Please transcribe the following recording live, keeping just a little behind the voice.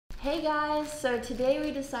Hey guys, so today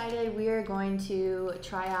we decided we are going to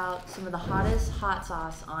try out some of the hottest hot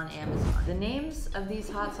sauce on Amazon. The names of these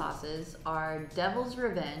hot sauces are Devil's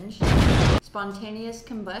Revenge, Spontaneous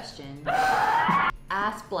Combustion,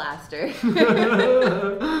 Ass Blaster,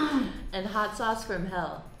 and Hot Sauce from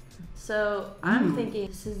Hell. So I'm thinking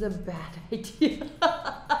this is a bad idea.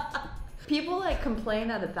 People like complain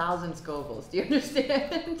at 1,000 Scovilles, do you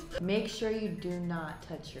understand? Make sure you do not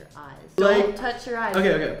touch your eyes. Don't touch your eyes.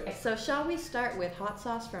 Okay. So shall we start with hot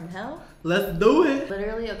sauce from hell? Let's do it.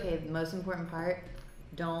 Literally, okay, the most important part,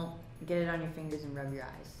 don't get it on your fingers and rub your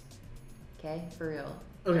eyes. Okay, for real.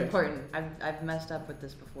 Okay. Important. I've messed up with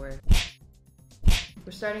this before.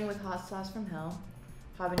 We're starting with hot sauce from hell.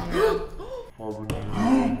 Habanero.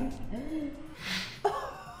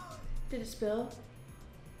 Did it spill?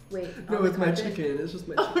 Wait. No, it's my chicken. It's just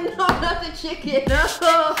my chicken. Oh no, not the chicken. No.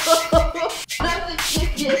 Not the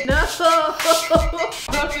chicken. No.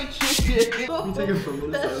 Not the chicken. Let me take it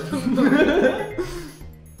from this side.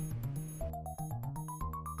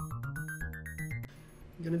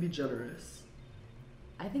 I'm gonna be generous.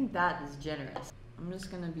 I think that is generous. I'm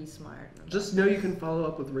just gonna be smart. Just know you can follow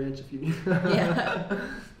up with ranch if you need. Yeah.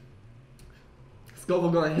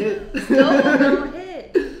 Scoville gonna hit. Scoville gonna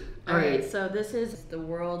hit. Alright, so this is the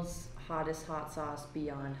world's hottest hot sauce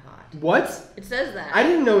beyond hot. What? It says that. I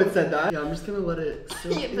didn't know it said that. Yeah, I'm just gonna let it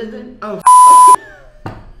soak Yeah, but then... Oh,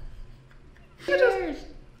 Cheers. it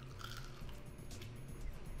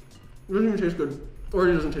doesn't even taste good. Or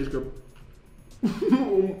it doesn't taste good.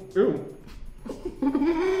 Ew.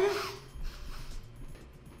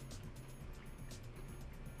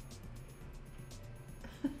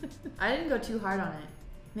 I didn't go too hard on it.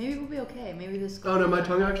 Maybe we'll be okay. Maybe this. Oh no, my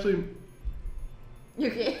tongue actually. You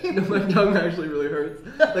okay? No, my tongue actually really hurts.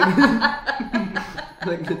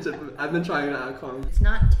 Like the tip of, I've been trying to act calm. It's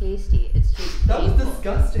not tasty. It's just. That was painful.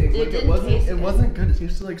 disgusting. It Like, didn't taste It good. wasn't good. It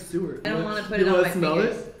tasted like sewer. I don't want to put You it on wanna my smell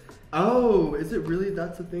fingers. it? Oh, is it really?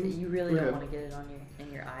 That's the thing. You really Okay. don't want to get it on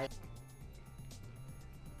your eyes.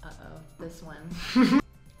 This one.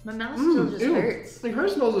 My mouth still just hurts. Like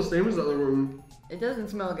hers smells the same as the other one. It doesn't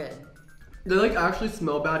smell good. They like actually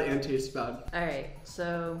smell bad and taste bad. All right,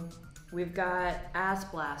 so we've got Ass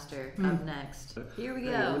Blaster up next. Here we go.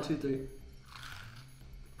 Okay, 1, 2, 3.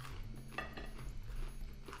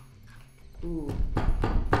 Ooh.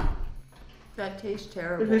 That tastes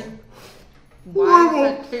terrible. It tastes Why horrible.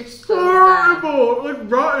 does that taste so bad? Horrible!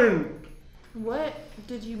 Like rotten. What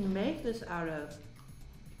did you make this out of?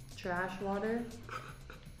 Trash water?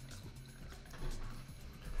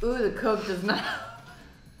 Ooh, the Coke does not.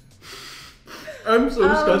 I'm so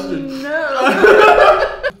disgusted. No.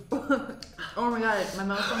 Oh my god, my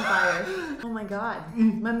mouth's on fire. Oh my god,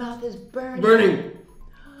 my mouth is burning. Burning.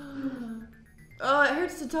 Oh, it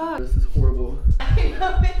hurts to talk. This is horrible. I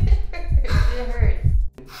know it hurts. It hurts.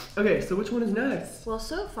 Okay, so which one is next? Well,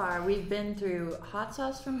 so far we've been through hot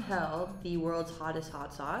sauce from hell, the world's hottest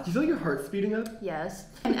hot sauce. Do you feel like your heart's speeding up? Yes.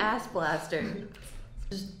 An Ass Blaster.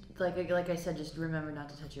 Just like I said, just remember not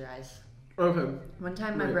to touch your eyes. Okay. One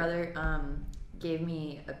time my Right. brother gave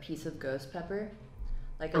me a piece of ghost pepper,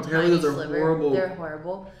 like a Apparently tiny those are sliver. horrible. They're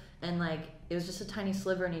horrible, and like it was just a tiny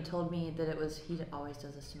sliver, and he told me that it was. He always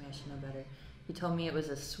does this to me. I should know better. He told me it was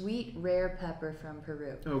a sweet, rare pepper from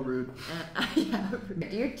Peru. Oh, rude. And yeah,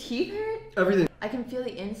 do your teeth hurt? Everything. I can feel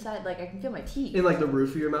the inside, like I can feel my teeth. In like the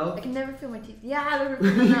roof of your I mouth? can never feel my teeth. Yeah, the roof of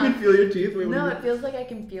my You mouth. can feel your teeth? Wait, No, what it feels like I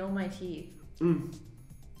can feel my teeth. Wait, I'm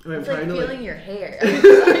It's like trying to feeling your hair.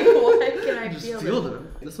 It's like, why can I just feel feel this?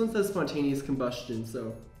 them. This one says spontaneous combustion,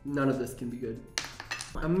 so none of this can be good.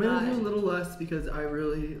 Oh I'm my gonna do God. a little less because I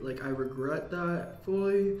really, I regret that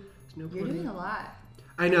fully. There's no You're point doing in- a lot.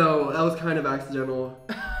 I know, that was kind of accidental.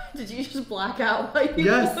 Did you just black out while you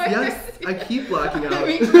Yes, poured? yes, I keep blacking out.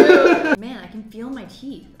 Me too. Man, I can feel my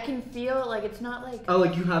teeth. I can feel like it's not like. Oh,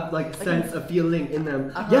 like you have like a sense of feeling in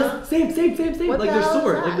them. Uh-huh. Yes, same. What Like the they're hell is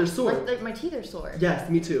sore. that? Like they're sore. Like my teeth are sore. Yes,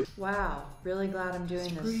 me too. Wow, really glad I'm doing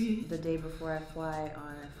Spree. this the day before I fly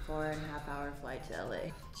on a 4.5-hour flight to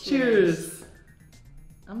LA. Cheers.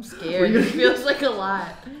 I'm scared. It feels like a lot.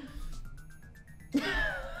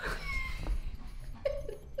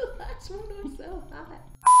 The last one was so hot.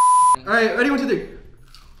 All right, ready? 1, 2, 3.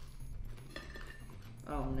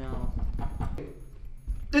 Oh no.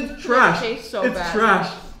 It's trash. It tastes so it's bad.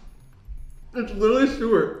 trash. It's literally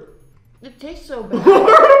sewer. It tastes so bad. Oh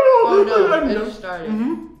Oh no, it just started.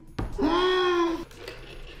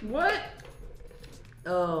 What?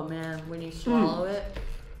 Oh man, when you swallow it.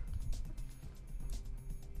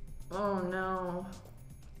 Oh no.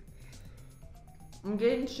 I'm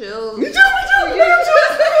getting chills. Me too, me too, I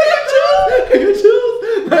got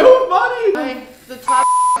chills. My whole body. The top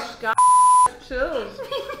God, chills.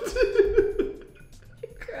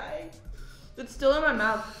 I'm crying. It's still in my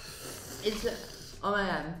mouth. It's, oh my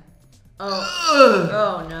God.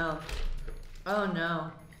 Oh no. Oh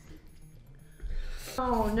no.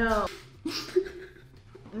 Oh no.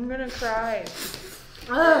 I'm gonna cry.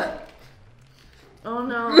 Ugh. Oh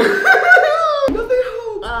no. Nothing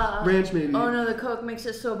helps. Ranch maybe. Oh no, the Coke makes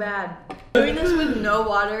it so bad. Doing this with no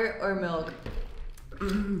water or milk.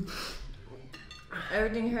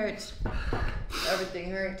 Everything hurts. Everything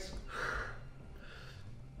hurts.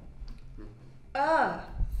 Ah.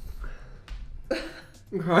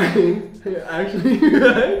 I'm crying. Actually, you're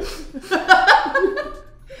right.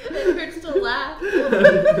 It hurts to laugh. I'm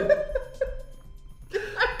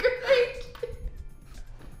crying.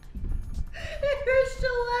 It hurts to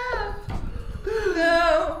laugh.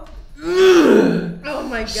 No. Oh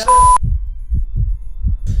my God.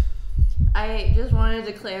 I just want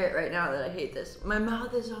to declare it right now that I hate this. My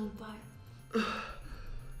mouth is on fire.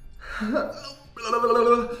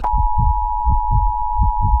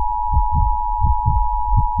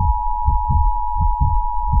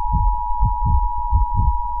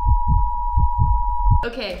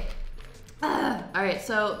 Okay. Alright,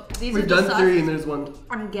 so these We've are the done sauces. 3 and there's 1.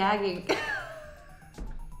 I'm gagging.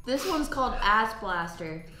 This one's called Ass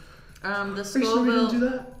Blaster. The Are you sure we Scoville. didn't do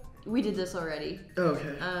that? We did this already. Oh,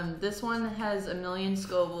 okay. This one has 1,000,000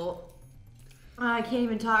 Scoville. I can't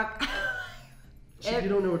even talk. You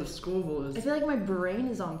don't know what a Scoville is. I feel like my brain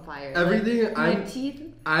is on fire. Everything, like, my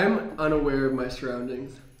teeth. I'm unaware of my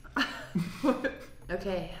surroundings.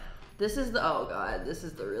 Okay, this is the, oh God, this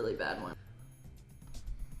is the really bad one.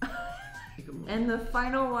 And the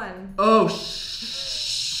final one. Oh,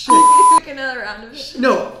 shit. Take another round of it.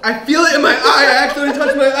 No, I feel it in my eye. I accidentally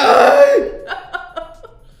touched my eye.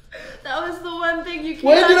 That was the one thing you can't.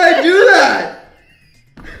 When did I do that?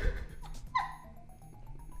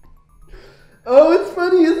 Oh, it's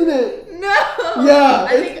funny, isn't it? No. Yeah,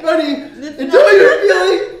 it's funny. Enjoy your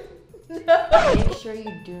feeling. No. Make sure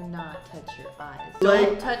you do not touch your eyes.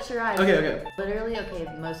 Don't touch your eyes. Okay, okay. Literally, okay,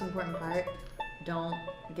 the most important part, don't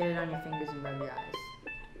get it on your fingers and rub your eyes.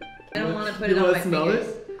 I don't want to put it on my fingers.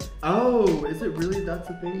 It? Oh, is it really? That's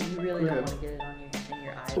the thing? You really don't want to get it on in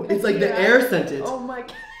your eye. Oh, it's like the air scented. Oh my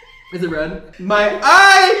God. Is it red? My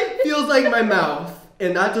eye feels like my mouth,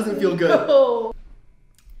 and that doesn't feel good. No.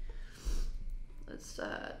 Let's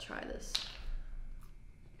try this.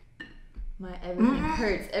 My everything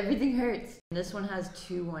hurts. Everything hurts. This one has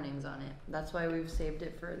 2 warnings on it. That's why we've saved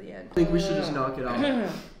it for the end. I think we should just knock it off.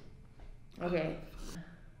 Okay.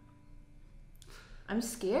 I'm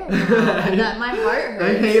scared now. That my heart hurts.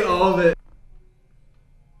 I hate all of it.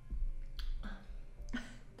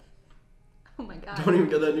 Oh my God. Don't even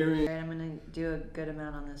get that near me. Alright, I'm gonna do a good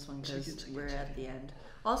amount on this one because we're at the end.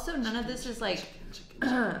 Also, none of this is like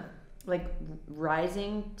like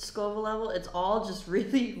rising Scoville level. It's all just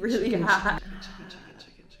really, really high.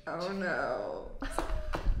 Oh no.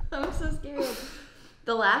 I'm so scared.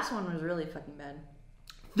 The last one was really fucking bad.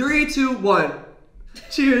 3, 2, 1.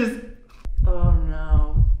 Cheers. Oh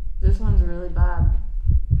no. This one's really bad.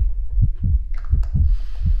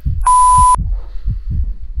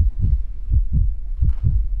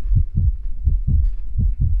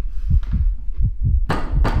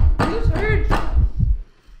 This hurts.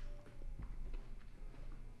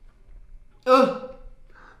 Oh.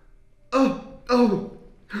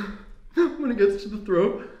 When it gets to the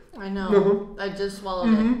throat. I know. I just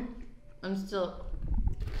swallowed it. I'm still.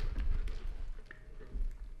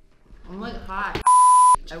 I'm like hot.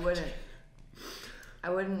 I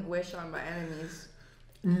wouldn't wish on my enemies.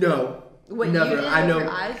 No. What, never. You did I know. With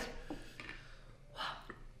your eyes?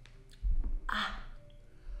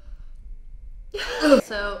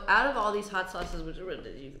 So, out of all these hot sauces, which one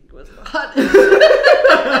did you think was the hottest?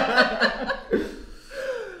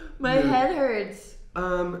 My head hurts.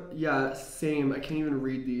 Yeah, same. I can't even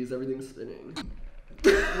read these. Everything's spinning.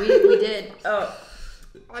 We did. Oh.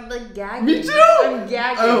 I'm like gagging. Me too! I'm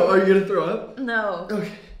gagging. Oh, are you gonna throw up? No.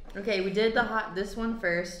 Okay. Okay, we did this one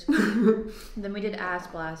first. Then we did Ass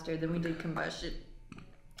Blaster. Then we did Combustion.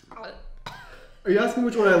 Are you asking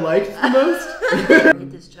which one I liked the most?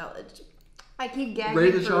 Rate this challenge. I keep gagging.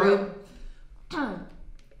 Rate the for challenge? real.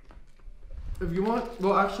 If you want,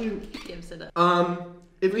 well actually, Gives it up.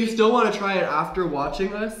 if you still want to try it after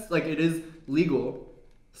watching us, like it is legal,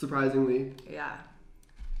 surprisingly. Yeah.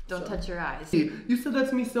 Don't touch your eyes. You said that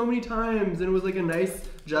to me so many times, and it was like a nice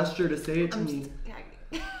gesture to say it to me. Yeah,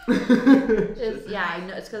 I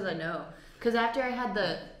know. It's because I know. Because after I had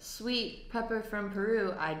the sweet pepper from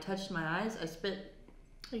Peru, I touched my eyes. I spit.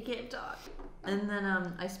 I can't talk. And then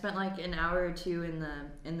I spent like an hour or 2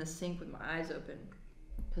 in the sink with my eyes open.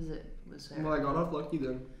 because it was there. Well, I got off lucky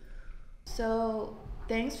then. So,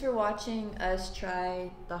 thanks for watching us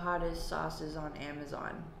try the hottest sauces on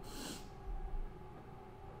Amazon.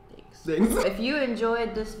 Thanks. If you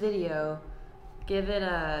enjoyed this video, give it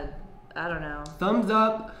a, I don't know. Thumbs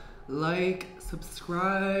up, like,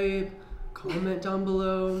 subscribe, comment down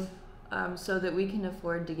below. So that we can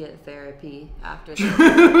afford to get therapy after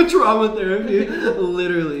this. Trauma therapy,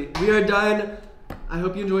 literally. We are done. I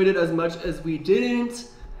hope you enjoyed it as much as we didn't.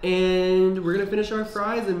 And we're gonna finish our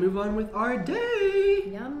fries and move on with our day.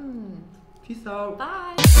 Yum. Peace out.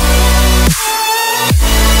 Bye.